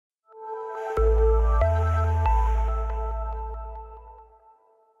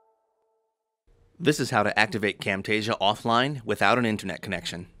This is how to activate Camtasia offline without an internet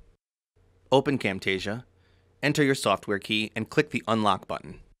connection. Open Camtasia, enter your software key, and click the Unlock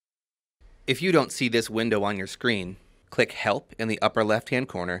button. If you don't see this window on your screen, click Help in the upper left-hand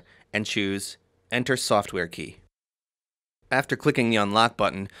corner and choose Enter Software Key. After clicking the Unlock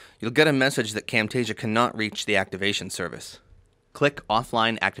button, you'll get a message that Camtasia cannot reach the activation service. Click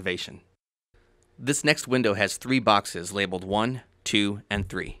Offline Activation. This next window has 3 boxes labeled 1, 2, and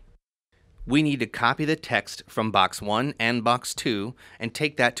 3. We need to copy the text from box 1 and box 2 and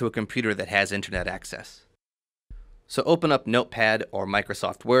take that to a computer that has internet access. So open up Notepad or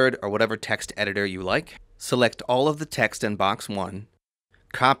Microsoft Word or whatever text editor you like. Select all of the text in box 1,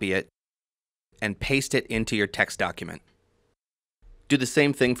 copy it, and paste it into your text document. Do the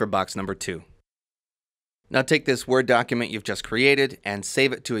same thing for box number 2. Now take this Word document you've just created and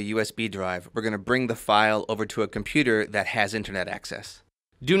save it to a USB drive. We're going to bring the file over to a computer that has internet access.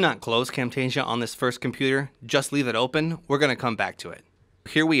 Do not close Camtasia on this first computer, just leave it open. We're going to come back to it.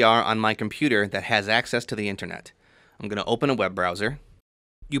 Here we are on my computer that has access to the internet. I'm going to open a web browser.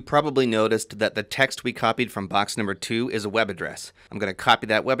 You probably noticed that the text we copied from box number 2 is a web address. I'm going to copy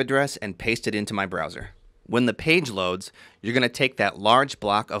that web address and paste it into my browser. When the page loads, you're going to take that large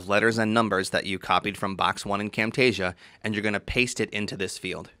block of letters and numbers that you copied from box 1 in Camtasia and you're going to paste it into this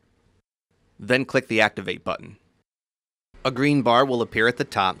field. Then click the Activate button. A green bar will appear at the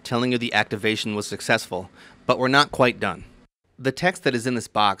top telling you the activation was successful, but we're not quite done. The text that is in this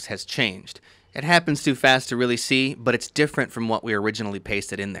box has changed. It happens too fast to really see, but it's different from what we originally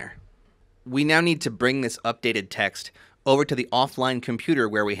pasted in there. We now need to bring this updated text over to the offline computer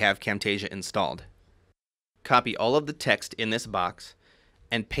where we have Camtasia installed. Copy all of the text in this box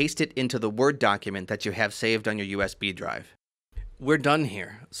and paste it into the Word document that you have saved on your USB drive. We're done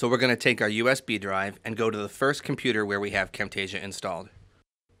here, so we're going to take our USB drive and go to the first computer where we have Camtasia installed.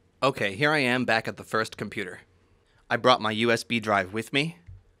 Okay, here I am back at the first computer. I brought my USB drive with me.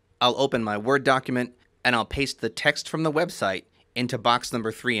 I'll open my Word document and I'll paste the text from the website into box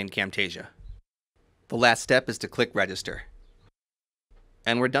number 3 in Camtasia. The last step is to click Register.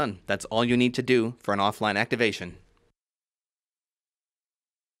 And we're done. That's all you need to do for an offline activation.